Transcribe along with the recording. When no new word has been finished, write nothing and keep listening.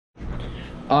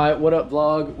Alright, what up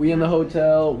vlog? We in the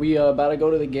hotel. We about to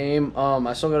go to the game.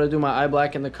 I still gotta do my eye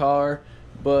black in the car.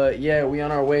 But yeah, we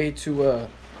on our way to go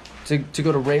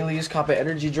to Rayleigh's, cop an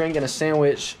energy drink and a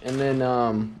sandwich, and then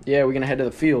yeah, we're gonna head to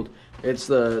the field. It's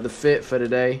the fit for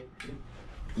today.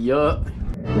 Yup. You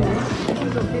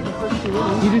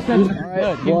just said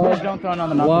good.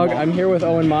 Vlog, I'm here with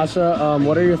Owen Massa.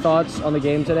 What are your thoughts on the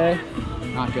game today?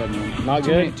 Not good, man. Not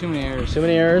good? Too many errors. Too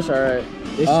many errors? Alright.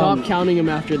 They stopped counting him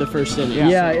after the first inning.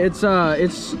 Yeah, it's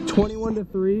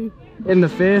 21-3 in the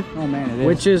fifth. Oh man, it is.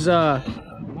 Which is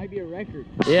Might be a record.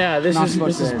 yeah, this is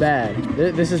bad.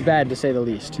 This is bad to say the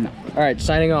least. No. Alright,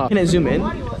 signing off. Can I zoom in?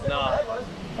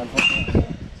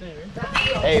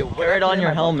 Hey, wear it on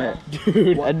your helmet.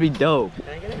 Dude, that'd be dope.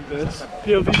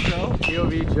 POV Joe.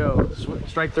 POV Joe.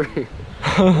 Strike 3.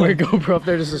 Wear GoPro up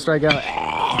there just to strike out.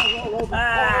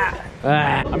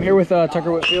 I'm here with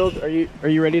Tucker Whitfield. Are you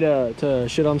ready to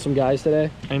shit on some guys today?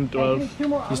 I'm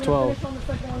 12. He's 12.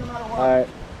 Alright,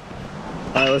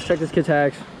 let's check this kid's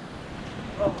hacks.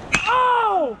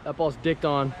 Oh! That ball's dicked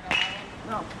on.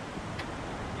 Oh,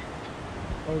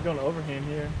 we're going overhand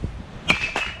here.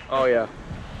 Oh yeah.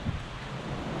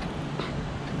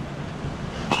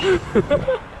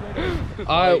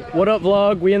 Alright, what up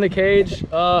vlog? We in the cage.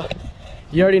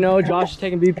 You already know Josh is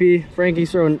taking BP.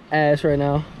 Frankie's throwing ass right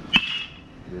now.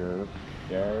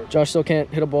 Yeah. Josh still can't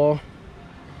hit a ball.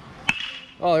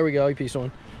 Oh, there we go. He pieced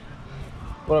one.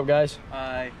 What up, guys?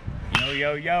 Hi.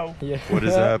 Yo. Yeah. What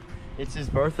is up? It's his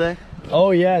birthday.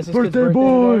 Oh yeah, it's his Birthday kid's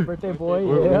boy. Birthday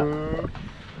boy. Yeah.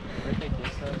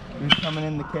 Who's coming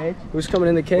in the cage? Who's coming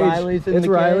in the cage? Riley's in it's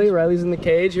the Riley. cage. Riley's in the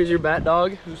cage. Here's your bat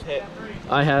dog. Who's hit?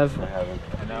 I have.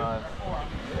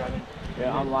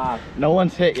 Yeah, I'm live. No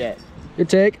one's hit yet. Good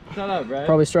take. Shut up, bro.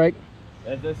 Probably strike.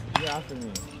 You're after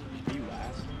me. You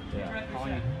last?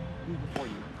 Yeah. Who's before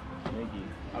you? Miggy.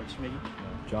 Oh, just Miggy?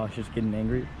 Josh is getting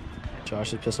angry.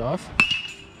 Josh is pissed off.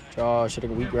 Josh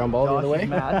hitting a weak ground ball the other way.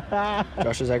 Mad.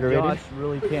 Josh is aggravated. Josh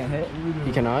really can't hit.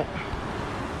 He cannot.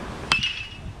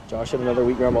 Josh hit another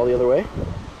weak ground ball the other way.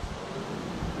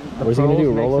 What is he gonna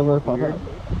do? Roll over, pop up?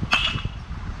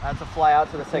 That's a fly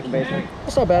out to the second baseman.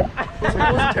 That's not bad. It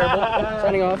wasn't terrible.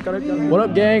 Signing off. What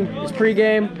up, gang? It's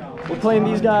pregame. We're playing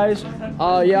these guys.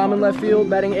 Yeah, I'm in left field,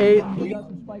 batting 8. We got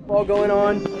some spike ball going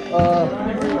on.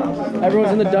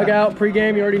 Everyone's in the dugout.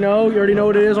 Pregame. You already know. You already know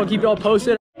what it is. I'll keep y'all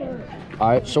posted. All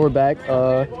right, so we're back.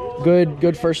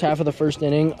 Good first half of the first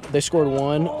inning. They scored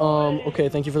 1. Okay,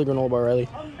 thank you for the granola bar, Riley.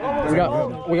 We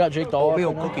got Jake Dahl.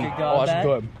 Oh, that's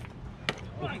good.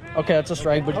 Okay, that's a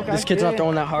strike, but this kid's not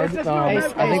throwing that hard. I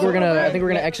think we're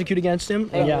gonna execute against him.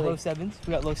 And yeah, Low sevens.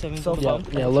 We got low sevens. So yeah,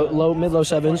 mid-low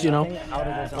sevens. You know.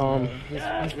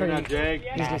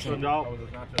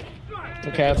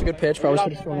 Okay, that's a good pitch. Probably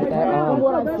should have thrown with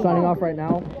that. Signing off right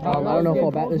now. I don't know if I'll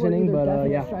bat this inning, but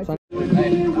yeah.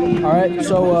 All right,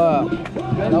 so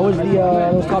that was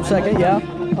top second. Yeah.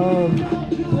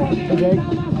 Hey Jake.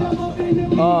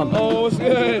 Oh, it's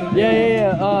good.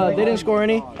 Yeah. They didn't score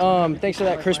any. Thanks to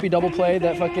that crispy double play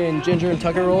that fucking Ginger and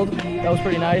Tucker rolled. That was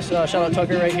pretty nice. Shout out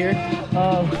Tucker right here.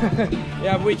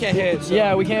 Yeah, but we can't hit. So.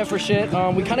 Yeah, we can't for shit.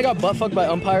 We kind of got butt fucked by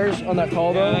umpires on that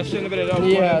call though. Yeah, that shouldn't have been a double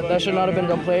play. Yeah, that should not have been a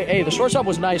double play. Hey, the shortstop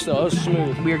was nice though. It was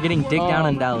smooth. We are getting dicked down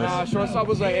in Dallas. Shortstop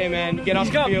was like, hey man, get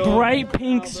off the field. Bright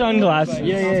pink sunglasses.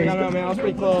 Yeah. No, man, I was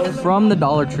pretty close. From the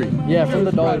Dollar Tree. Yeah, from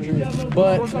the Dollar Tree.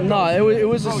 But no, it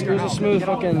was a smooth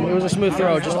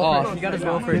throw, just off. You gotta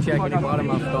go for a check when you bought him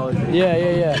off Dollar Tree.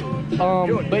 Yeah.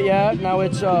 But yeah, now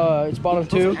it's bottom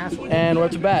 2, and we're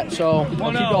up to bat. So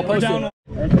I'll keep y'all posted.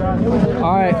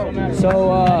 All right, so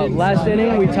last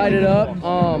inning we tied it up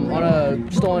on a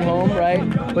stolen home, right?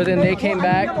 But then they came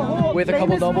back with a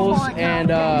couple doubles and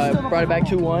brought it back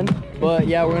 2-1. But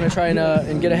yeah, we're gonna try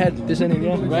and get ahead this inning,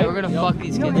 yeah, right? We're gonna fuck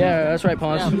these kids. Yeah, that's right,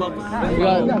 Ponce. We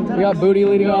got Booty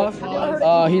leading off.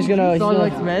 He's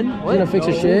gonna fix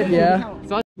his shit, yeah.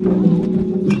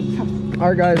 All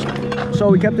right, guys. So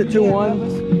we kept it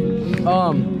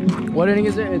 2-1. What inning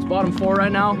is it? It's bottom 4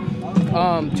 right now.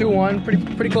 2-1,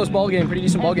 pretty close ball game, pretty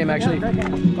decent ball game actually.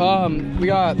 We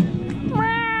got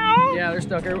there's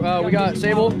Tucker. We got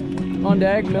Sable on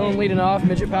deck, Millen leading off,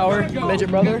 midget power, midget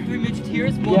brother. 3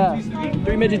 midgeteers? Yeah,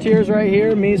 3 midgeteers right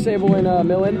here, me, Sable, and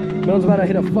Millen. Millen's about to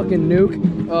hit a fucking nuke,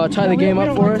 tie the game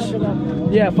up for us.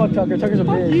 Yeah, fuck Tucker. Tucker's a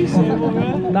bitch.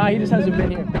 Nah, he just hasn't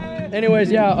been here. Anyways,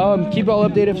 yeah, keep y'all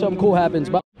updated if something cool happens.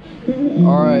 Bye.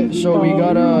 All right, so we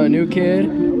got a new kid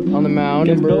on the mound.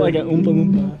 It's built like an Oompa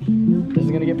Loompa. This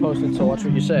is gonna get posted, so watch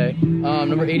what you say.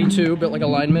 Number 82, built like a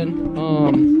lineman.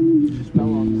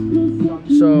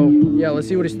 So yeah, let's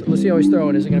see how he's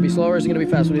throwing. Is it gonna be slow or is it gonna be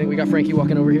fast? What do you think? We got Frankie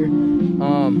walking over here.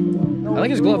 I like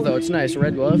his glove though. It's nice.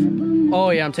 Red glove. Oh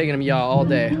yeah, I'm taking him all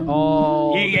day.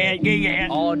 All day,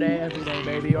 every day,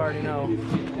 baby. You already know.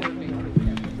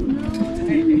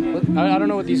 I don't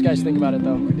know what these guys think about it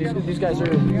though. These guys are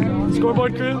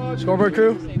Scoreboard crew. Scoreboard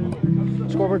crew.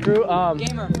 Scoreboard crew.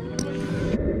 Gamer.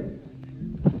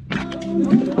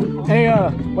 Hey,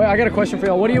 wait, I got a question for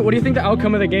y'all. What do you think the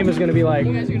outcome of the game is gonna be like?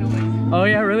 You guys are gonna win. Oh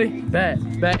yeah, really? Bet.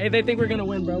 Hey, they think we're gonna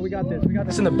win, bro. We got this. We got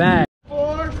this in the bag.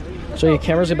 So your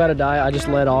camera's about to die. I just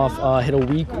let off. Hit a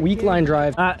weak line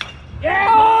drive. Oh!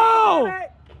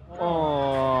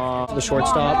 The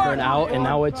shortstop for an out, and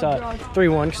now it's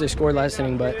 3-1 because they scored last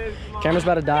inning. But camera's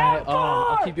about to die.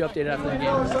 I'll keep you updated after the game.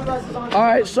 All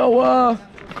right, so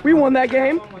we won that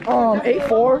game.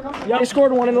 8-4. Yep. They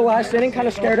scored one in the last inning. Kind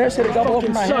of scared us. Hit a double over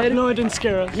my head. No, it didn't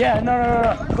scare us. Yeah,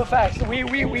 no. But facts. We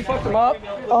fucked them up.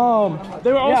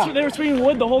 They were swinging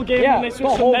wood the whole game, and they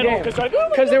switched to metal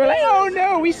because they were like, oh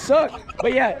no, we suck.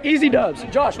 But yeah, easy dubs.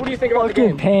 Josh, what do you think about the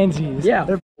game? Pansies.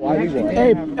 Yeah.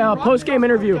 Hey, post-game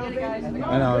interview.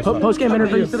 I know. Post-game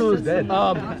interview. It was dead.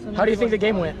 How do you think the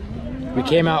game went? We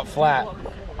came out flat.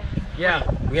 Yeah.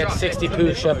 We had 60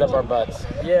 poos shoved up our butts.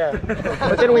 Yeah.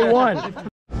 But then we won.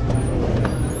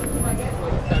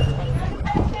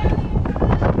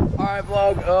 Alright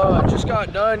vlog, just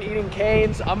got done eating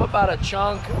canes. I'm about a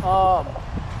chunk.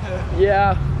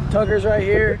 Yeah, Tucker's right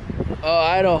here.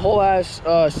 I had a whole ass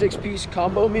 6-piece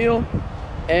combo meal.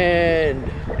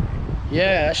 And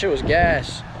yeah, that shit was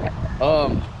gas.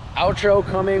 Outro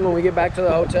coming when we get back to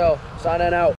the hotel.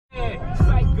 Signing out.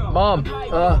 Mom,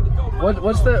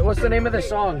 what's the name of the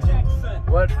song?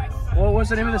 What's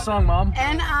the name of the song, Mom?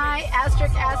 N-I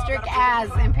asterisk asterisk as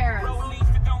in Paris.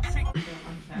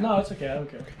 No, it's okay. I don't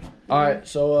care. All right,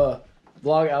 so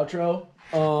vlog outro.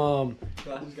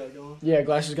 Glasses gotta go on. Yeah,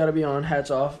 glasses gotta be on.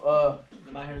 Hats off.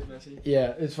 My hair's messy.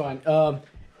 Yeah, it's fine.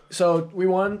 So we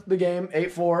won the game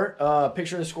 8-4.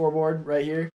 Picture of the scoreboard right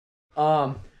here.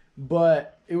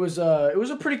 But it was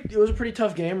a pretty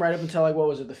tough game right up until like what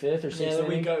was it, the 5th or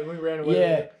 6th inning? We ran away.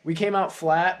 Yeah, we came out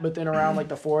flat, but then around like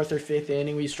the 4th or 5th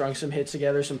inning, we strung some hits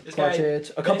together, some clutch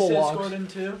hits, a couple walks. Scored in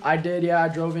 2. I did, yeah. I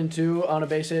drove in 2 on a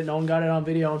base hit. No one got it on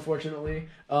video, unfortunately.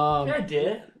 Yeah, I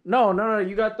did. No.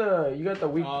 You got the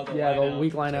weak, the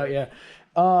weak line out, yeah.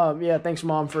 Yeah, thanks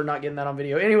Mom for not getting that on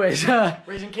video. Anyways,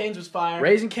 Raising Cane's was fire.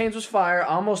 Raising Cane's was fire.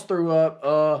 I almost threw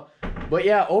up. But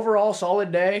yeah, overall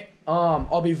solid day.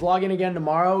 I'll be vlogging again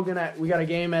tomorrow. We got a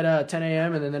game at 10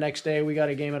 a.m. and then the next day we got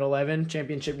a game at 11,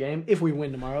 championship game. If we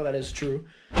win tomorrow, that is true.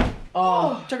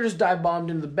 Tucker just dive bombed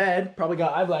into the bed. Probably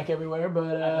got eye black everywhere,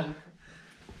 but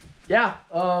yeah.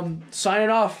 Signing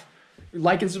off.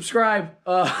 Like and subscribe.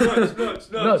 Nuts,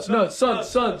 son.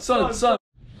 What's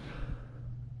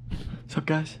up,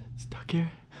 guys? It's Tuck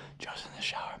here. Joe's in the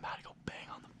shop.